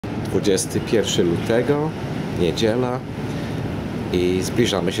21 lutego, niedziela i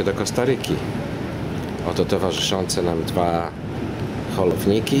zbliżamy się do Kostaryki. Oto towarzyszące nam dwa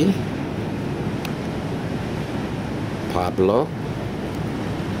holowniki. Pablo,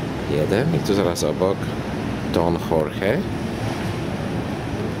 jeden, i tu zaraz obok Don Jorge.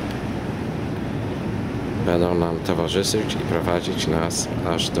 Będą nam towarzyszyć i prowadzić nas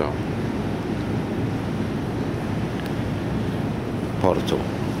aż do portu.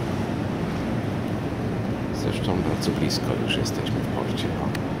 Zresztą bardzo blisko już jesteśmy w porcie.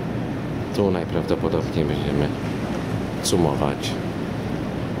 Tu najprawdopodobniej będziemy cumować.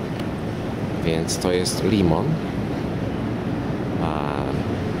 Więc to jest Limon, a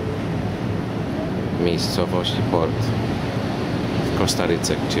miejscowość i port w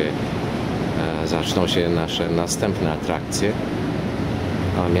Kostaryce, gdzie zaczną się nasze następne atrakcje,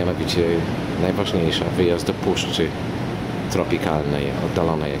 a mianowicie najważniejsza, wyjazd do puszczy tropikalnej,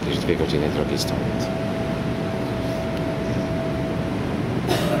 oddalonej jakieś 2 godziny drogi stąd.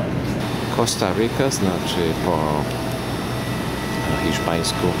 Costa Rica znaczy po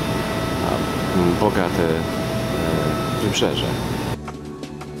hiszpańsku bogate wybrzeże.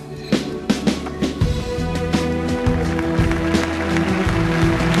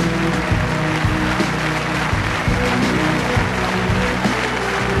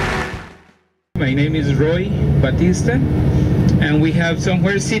 My name is Roy Batista, and we have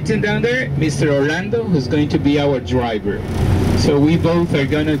somewhere sitting down there Mr. Orlando, who's going to be our driver. So we both are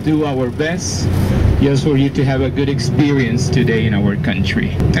going to do our best just for you to have a good experience today in our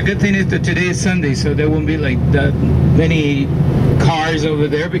country. A good thing is that today is Sunday, so there won't be like that many cars over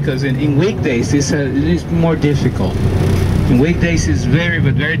there, because in weekdays it's more difficult. In weekdays it's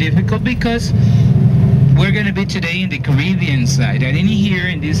very difficult because we're going to be today in the Caribbean side, and in here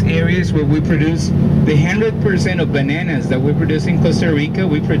in these areas where we produce the 100% of bananas that we produce in Costa Rica,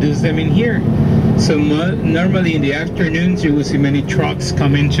 we produce them in here. So normally in the afternoons you will see many trucks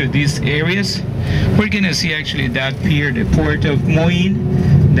come into these areas. We're going to see actually that pier, the port of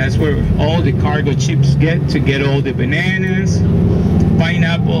Moín. That's where all the cargo ships get all the bananas,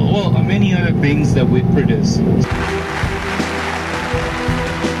 pineapple, well, many other things that we produce.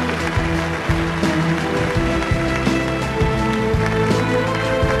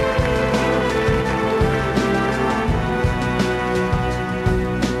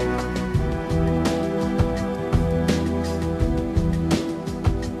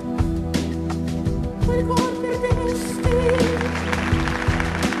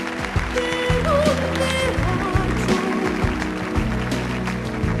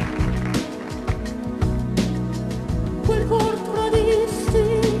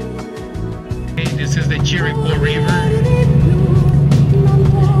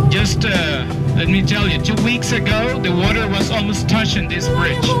 Just let me tell you, 2 weeks ago the water was almost touching this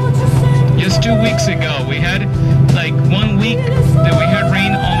bridge. Just 2 weeks ago we had like 1 week that we had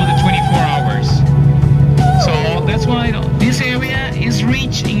rain almost 24 hours. So that's why this area is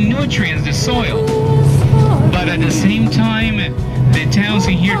rich in nutrients, the soil. But at the same time, the towns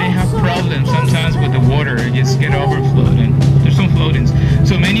in here, they have problems sometimes with the water. It just get overflowed and there's some floatings.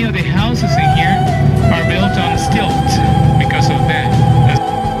 So many of the houses in here are built on stilts because of that.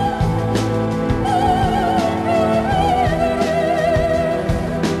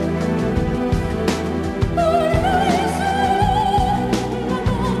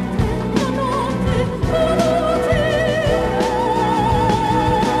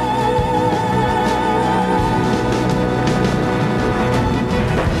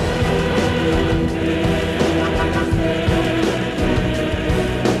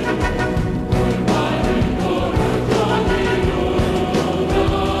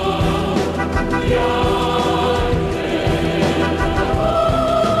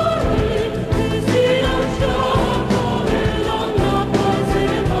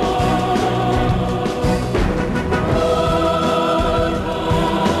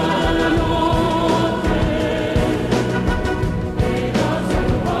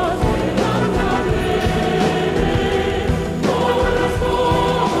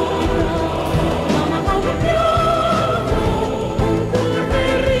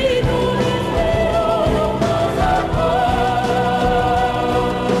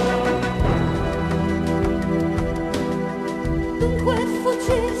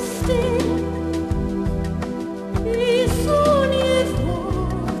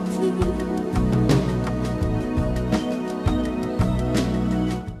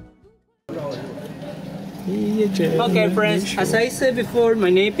 Okay, friends, as I said before, my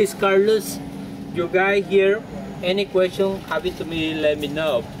name is Carlos, your guy here. Any question, have it to me, let me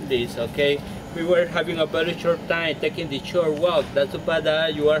know, please, okay? we were having a very short time taking the short walk. That's too bad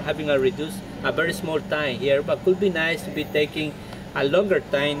that you are having a very small time here, but could be nice to be taking a longer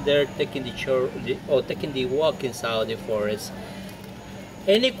time there, taking taking the walk inside the forest.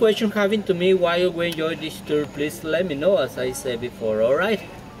 Any question having to me while we enjoy this tour, please let me know, as I said before. All right.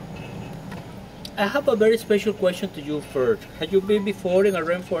 I have a very special question to you first. Have you been before in a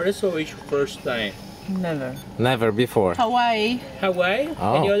rainforest, or is your first time? Never. Never before. Hawaii. Hawaii?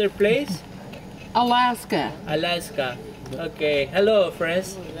 Oh. Any other place? Alaska. Alaska. Okay. Hello,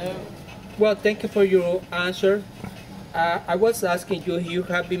 friends. Hello. Well, thank you for your answer. I was asking you if you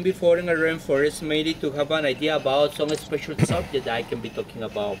have been before in a rainforest, mainly to have an idea about some special subject that I can be talking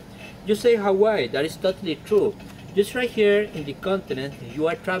about. You say Hawaii. That is totally true. Just right here in the continent, you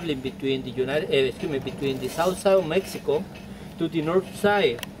are traveling between between the south side of Mexico to the north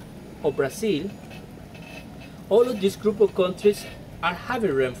side of Brazil. All of this group of countries are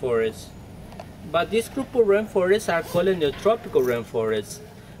having rainforests, but this group of rainforests are called neotropical rainforests.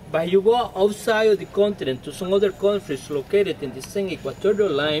 But you go outside of the continent to some other countries located in the same equatorial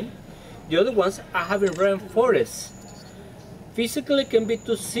line, the other ones are having rainforests. Physically can be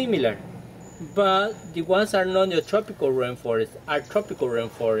too similar, but the ones are not neotropical rainforests, are tropical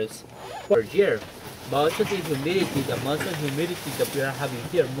rainforests. Per year, most of the humidity, the amount of humidity that we are having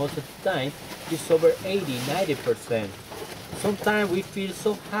here most of the time is over 80–90%. Sometimes we feel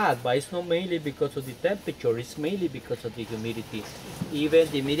so hot, but it's not mainly because of the temperature, it's mainly because of the humidity. Even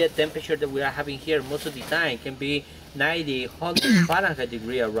the immediate temperature that we are having here most of the time can be 90–100 Fahrenheit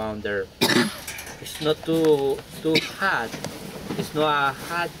degree around there. It's not too hot. It's not a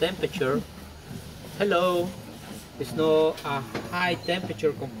hot temperature. Hello. It's not a high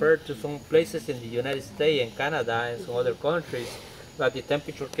temperature compared to some places in the United States and Canada and some other countries, that the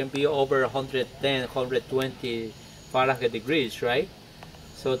temperature can be over 110–120 Fahrenheit degrees, right?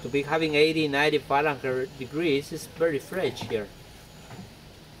 So to be having 80–90 Fahrenheit degrees is very fresh here.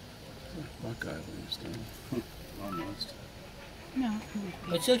 Buckeye leaves, almost. No.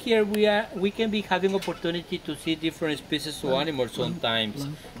 But so here we can be having opportunity to see different species of animals sometimes.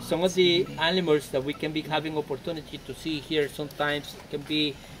 Some of the animals that we can be having opportunity to see here sometimes can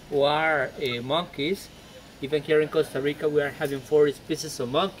be monkeys. Even here in Costa Rica we are having 4 species of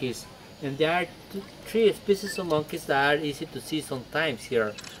monkeys, and there are 3 species of monkeys that are easy to see sometimes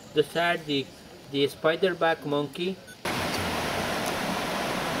here. Those are the spiderback monkey.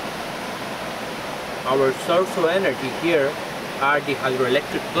 Our source of energy here are the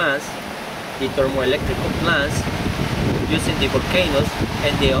hydroelectric plants, the thermoelectrical plants, using the volcanoes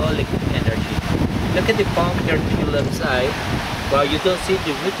and the electric energy. Look at the pump here to the left side. Well, you don't see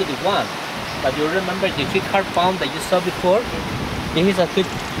the root to the one, but you remember the sweetheart pump that you saw before? This is a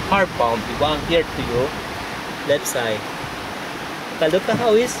sweetheart pump, the one here to your left side. But look at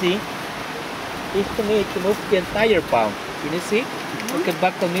how easy it is to me to move the entire pump. Can you see? Look at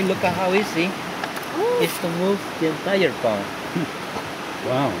back to me, look at how easy it is to move the entire pump.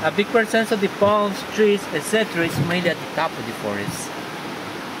 Wow. A big percent of the palms, trees, etc. is made at the top of the forest.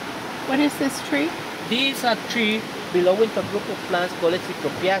 What is this tree? This is a tree belonging to a group of plants called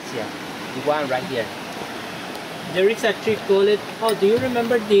Cypropiaceae, the one right here. There is a tree called, oh, do you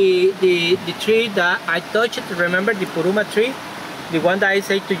remember the tree that I touched? Remember the puruma tree? The one that I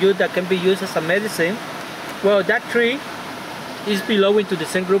say to you that can be used as a medicine? Well, that tree is belonging to the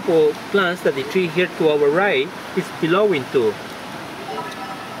same group of plants that the tree here to our right is belonging to.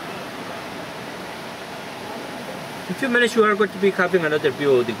 In a few minutes you are going to be having another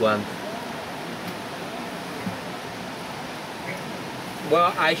view of the one.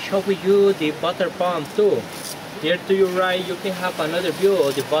 Well, I show you the butter palm too. Here to your right you can have another view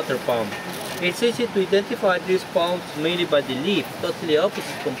of the butter palm. It's easy to identify these palms mainly by the leaf, totally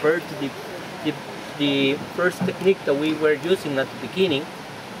opposite compared to the first technique that we were using at the beginning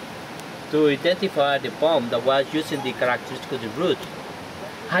to identify the palm that was using the characteristic of the root.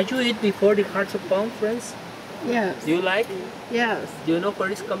 Have you eaten before the hearts of palm, friends? Yes. Do you like? Yes. Do you know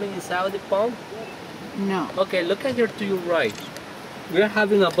what is coming inside the palm? No. Okay, look at here to your right. We are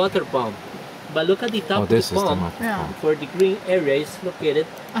having a butter palm. But look at the top of the palm, Yeah. where the green area is located.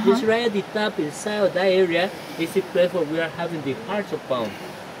 Just right at the top, inside of that area, is the place where we are having the hearts of palm,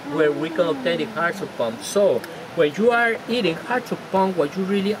 where we can obtain the hearts of palm. So, when you are eating hearts of palm, what you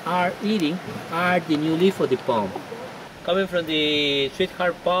really are eating are the new leaf of the palm. Coming from the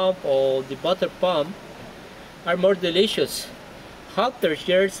sweetheart palm or the butter palm, are more delicious. Hunters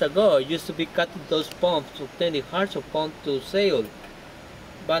years ago used to be cutting those palms to obtain the hearts of palm to sale.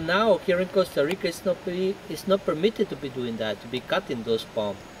 But now here in Costa Rica it's not permitted to be doing that, to be cutting those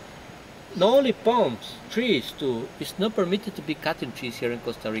palms. not only palms, trees too. It's not permitted to be cutting trees here in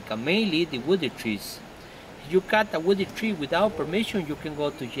Costa Rica, mainly the woody trees. If you cut a woody tree without permission, you can go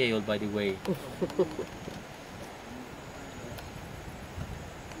to jail, by the way.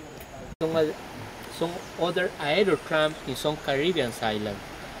 Some other aerotrams in some Caribbean islands,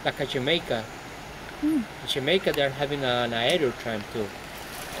 like Jamaica. In Jamaica, they're having an aerotram too.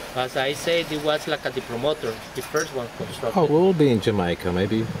 As I said, it was like the promoter, the first one constructed. Oh, we'll be in Jamaica,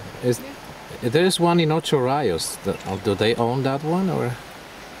 maybe. There's one in Ocho Rios. Do they own that one, or?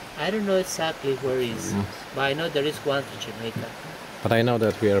 I don't know exactly where it is, but I know there is one in Jamaica. But I know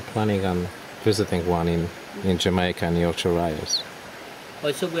that we are planning on visiting one in Jamaica and Ocho Rios.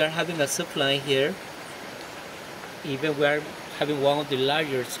 Also, we are having a zip line here. Even we are having one of the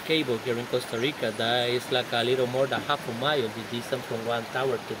largest cable here in Costa Rica. That is like a little more than half a mile, the distance from one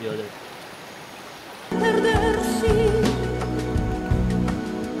tower to the other.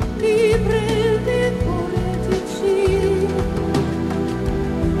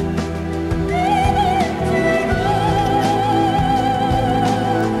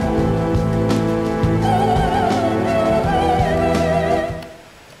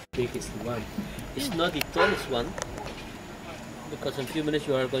 Biggest one. It's not the tallest one, because in a few minutes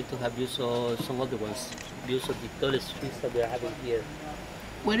you are going to have views of some other ones, views of the tallest trees that we are having here.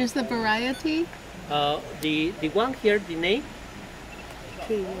 What is the variety? The one here, the name.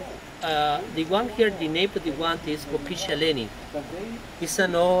 The one here, the name of the one is Bopicia leni. It's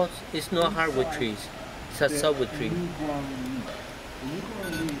not hardwood trees. It's a softwood tree.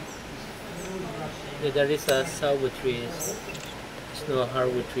 Yeah, there is a softwood tree. It's not a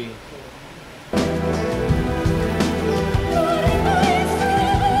hardwood tree.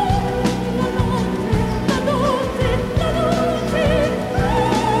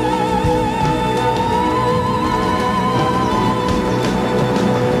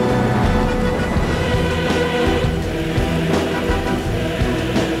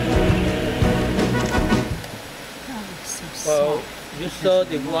 Well, you saw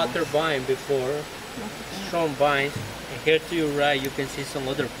the water vine before, strong vines, and here to your right you can see some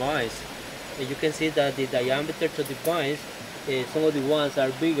other vines. And you can see that the diameter of the vines, some of the ones are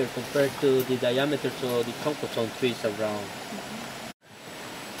bigger compared to the diameters of the concosome trees around.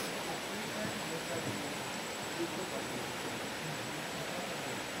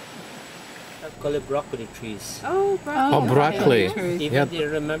 I call it broccoli trees. Oh, broccoli. Oh, broccoli. Even Yeah. do you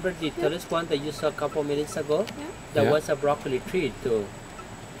remember the tallest one that you saw a couple minutes ago? That Yeah. was a broccoli tree too.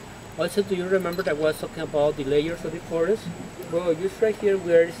 Also, do you remember that I was talking about the layers of the forest? Well, just right here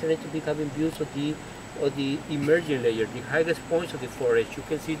we are starting to be having views of the emerging layer, the highest points of the forest. You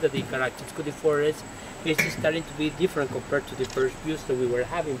can see that the characteristics of the forest is starting to be different compared to the first views that we were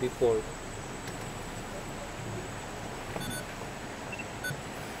having before.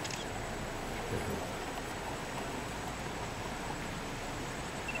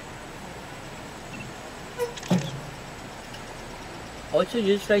 Also,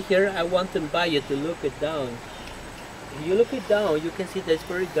 just right here, I want to invite you to look it down. If you look it down, you can see that it's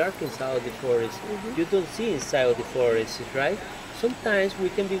very dark inside of the forest. You don't see inside of the forest, right? Sometimes we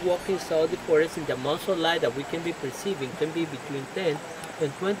can be walking inside of the forest and the amount of light that we can be perceiving can be between 10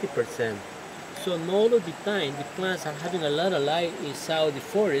 and 20%. So not all of the time, the plants are having a lot of light inside of the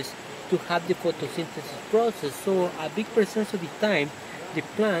forest to have the photosynthesis process. So a big percentage of the time, the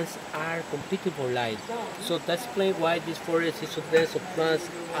plants are competing for light. So that's explains why this forest is so dense of plants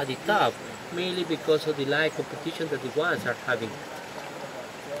at the top, mainly because of the light competition that the ones are having.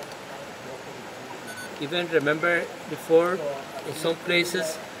 Even remember before, in some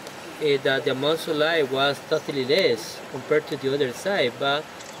places, that the amount of light was totally less compared to the other side, but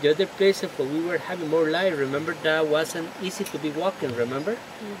the other places where we were having more light, remember that wasn't easy to be walking, remember?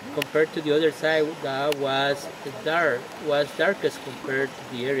 Compared to the other side that was darkest compared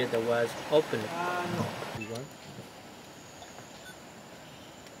to the area that was open.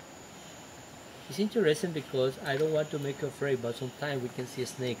 It's interesting because I don't want to make you afraid, but sometimes we can see a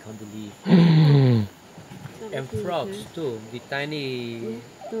snake on the leaf. And frogs too, the tiny,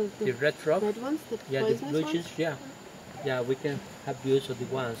 the red frog. Red ones, the Yeah, the poisonous blue ones? jeans, yeah. Yeah, we can have views of the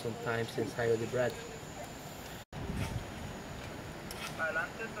ones sometimes inside of the bread.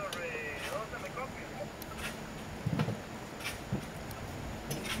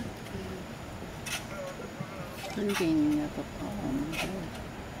 Convening of a palm.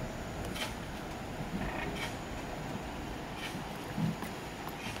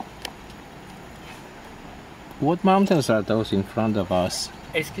 What mountains are those in front of us?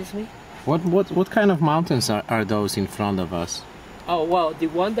 Excuse me? What kind of mountains are those in front of us? Oh well, the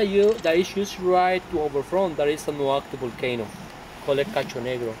one that is just right to overfront, that is an active volcano, called Cacho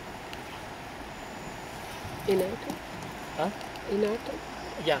Negro. Inactive? Huh? Inactive?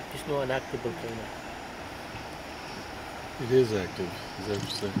 Yeah, it's not an active volcano. It is active. Is that what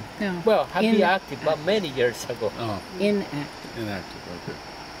you're saying? No. Well, have been active, but many years ago. Oh, Inactive. inactive. Okay.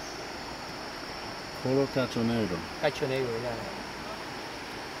 Coro Cachonero. Cachonero, yeah.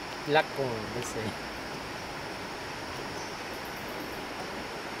 Lacon, let's say.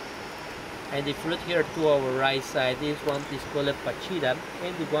 And the fruit here to our right side, this one is called pachira,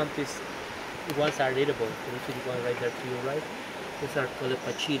 and the ones are edible. Can you see the one right there to your right? These are called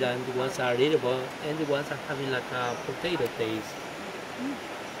pachira, and the ones are edible, and the ones are having like a potato taste.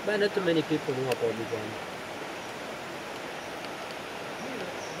 But not too many people know about this one.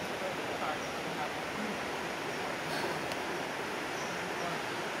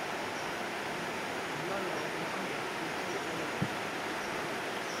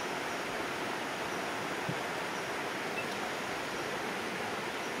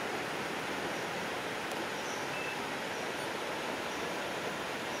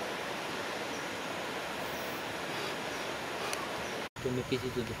 To make it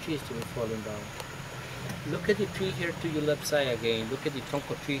into the trees to be falling down. Look at the tree here to your left side again. Look at the trunk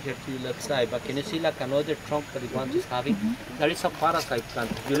of tree here to your left side. But can you see like another trunk that the one is having? There is a parasite plant.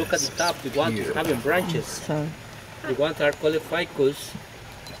 If you look at the top, the one is having branches. The ones are called ficus,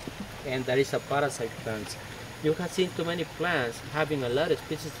 and there is a parasite plant. You have seen too many plants having a lot of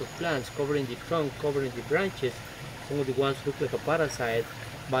species of plants covering the trunk, covering the branches. Some of the ones look like a parasite,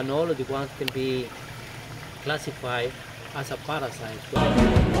 but all of the ones can be classified as a parasite.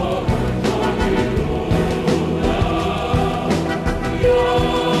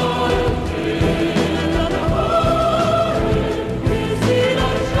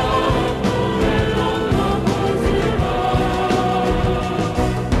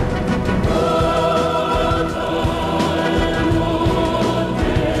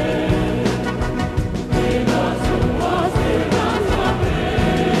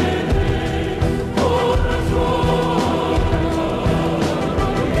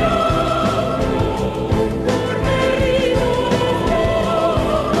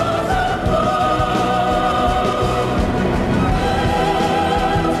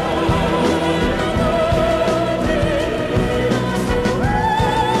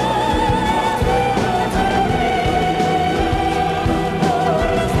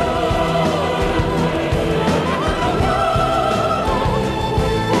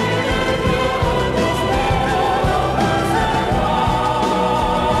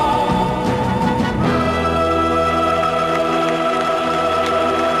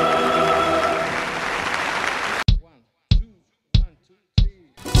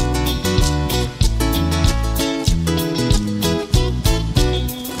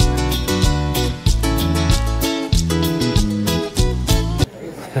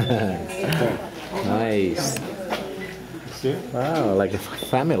 Nice. Wow, like a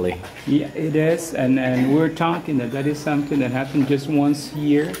family. Yeah, it is, and we're talking that is something that happens just once a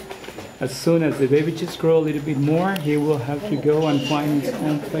year. As soon as the baby just grow a little bit more, he will have to go and find his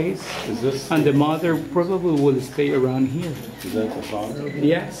own place. And the mother probably will stay around here. Is that the father?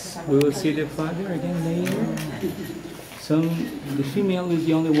 Yes, we will see the father again later. The female is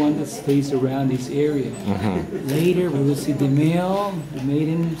the only one that stays around this area. Later we will see the male, the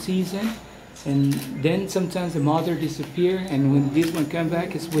maiden season, and then sometimes the mother disappear, and when this one come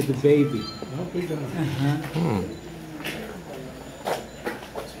back, it's with the baby.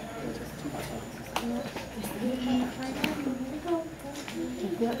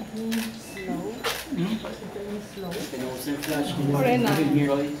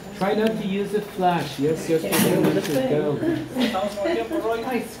 Try not to use the flash. Yes, yes, let's go.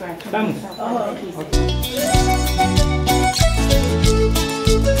 Vamos.